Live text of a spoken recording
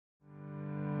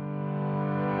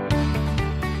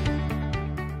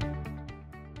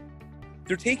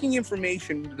they're taking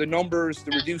information, the numbers,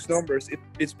 the reduced numbers.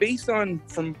 It's based on,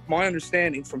 from my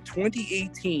understanding, from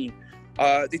 2018.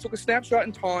 They took a snapshot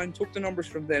in time, took the numbers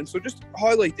from then. So just to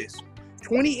highlight this,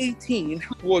 2018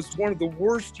 was one of the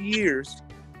worst years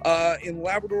in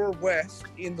Labrador West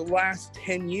in the last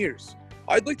 10 years.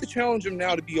 I'd like to challenge them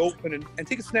now to be open and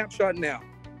take a snapshot now.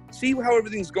 See how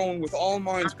everything's going with all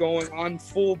mines going on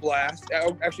full blast.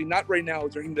 Actually, not right now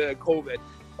during the COVID,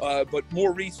 but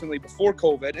more recently before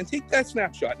COVID, and take that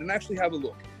snapshot and actually have a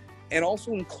look. And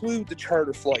also include the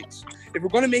charter flights. If we're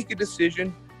going to make a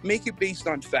decision, make it based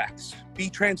on facts. Be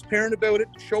transparent about it.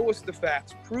 Show us the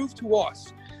facts. Prove to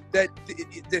us that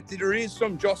there is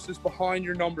some justice behind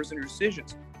your numbers and your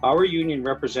decisions. Our union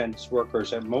represents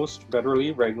workers at most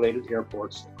federally regulated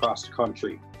airports across the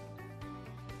country.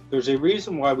 There's a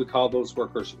reason why we call those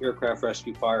workers aircraft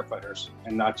rescue firefighters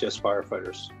and not just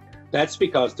firefighters. That's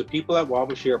because the people at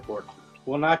Wabush Airport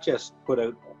will not just put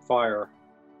out a fire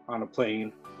on a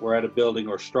plane or at a building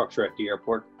or structure at the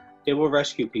airport. They will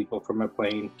rescue people from a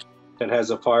plane that has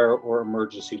a fire or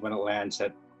emergency when it lands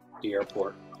at the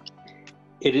airport.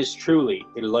 It is truly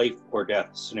a life or death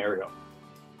scenario.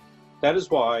 That is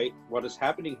why what is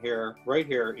happening here, right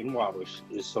here in Wabush,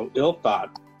 is so ill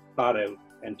thought out,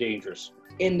 and dangerous.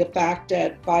 In the fact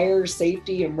that fire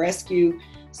safety and rescue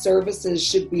services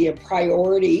should be a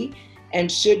priority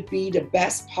and should be the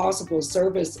best possible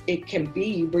service it can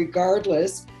be,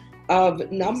 regardless of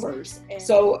numbers.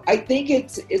 So I think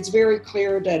it's very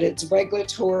clear that it's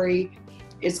regulatory.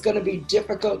 It's going to be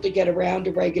difficult to get around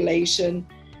the regulation.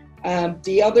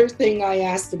 The other thing I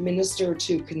asked the minister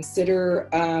to consider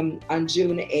on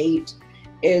June 8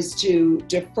 is to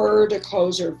defer the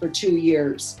closure for 2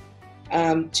 years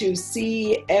to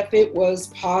see if it was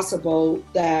possible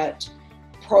that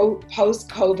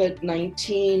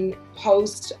post-COVID-19,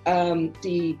 post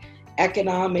the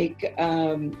economic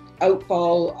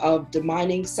outfall of the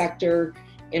mining sector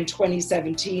in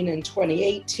 2017 and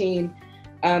 2018,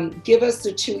 give us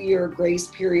a 2-year grace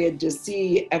period to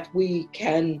see if we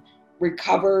can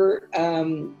recover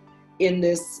in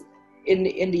the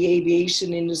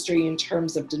aviation industry in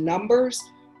terms of the numbers,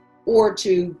 or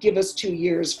to give us 2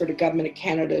 years for the government of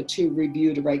Canada to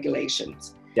review the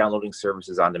regulations. Downloading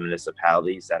services onto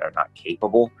municipalities that are not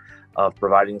capable of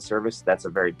providing service, that's a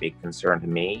very big concern to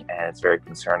me, and it's very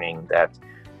concerning that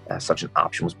such an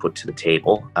option was put to the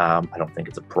table. I don't think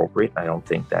it's appropriate. I don't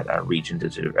think that a region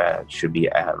should be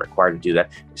required to do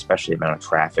that, especially the amount of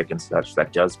traffic and such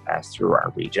that does pass through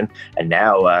our region. And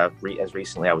now, as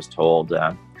recently I was told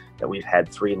that we've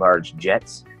had 3 large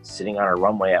jets sitting on our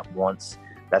runway at once.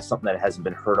 That's something that hasn't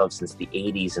been heard of since the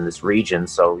 80s in this region.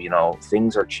 So,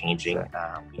 things are changing.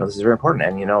 This is very important.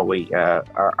 And,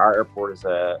 our airport is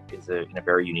in a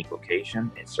very unique location.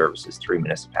 It services 3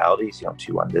 municipalities,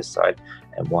 2 on this side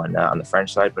and 1 on the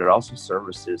French side, but it also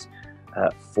services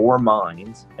 4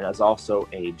 mines, and is also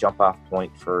a jump-off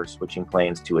point for switching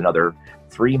planes to another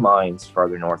 3 mines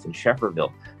farther north in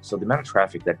Shefferville. So the amount of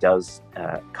traffic that does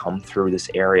come through this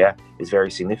area is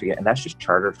very significant, and that's just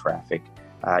charter traffic.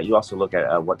 You also look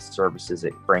at what services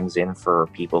it brings in for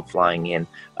people flying in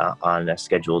on a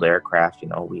scheduled aircraft.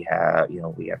 We have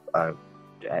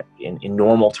in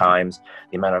normal times,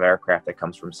 the amount of aircraft that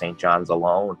comes from St. John's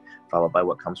alone, followed by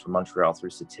what comes from Montreal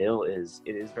through Sept-Îles,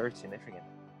 it is very significant.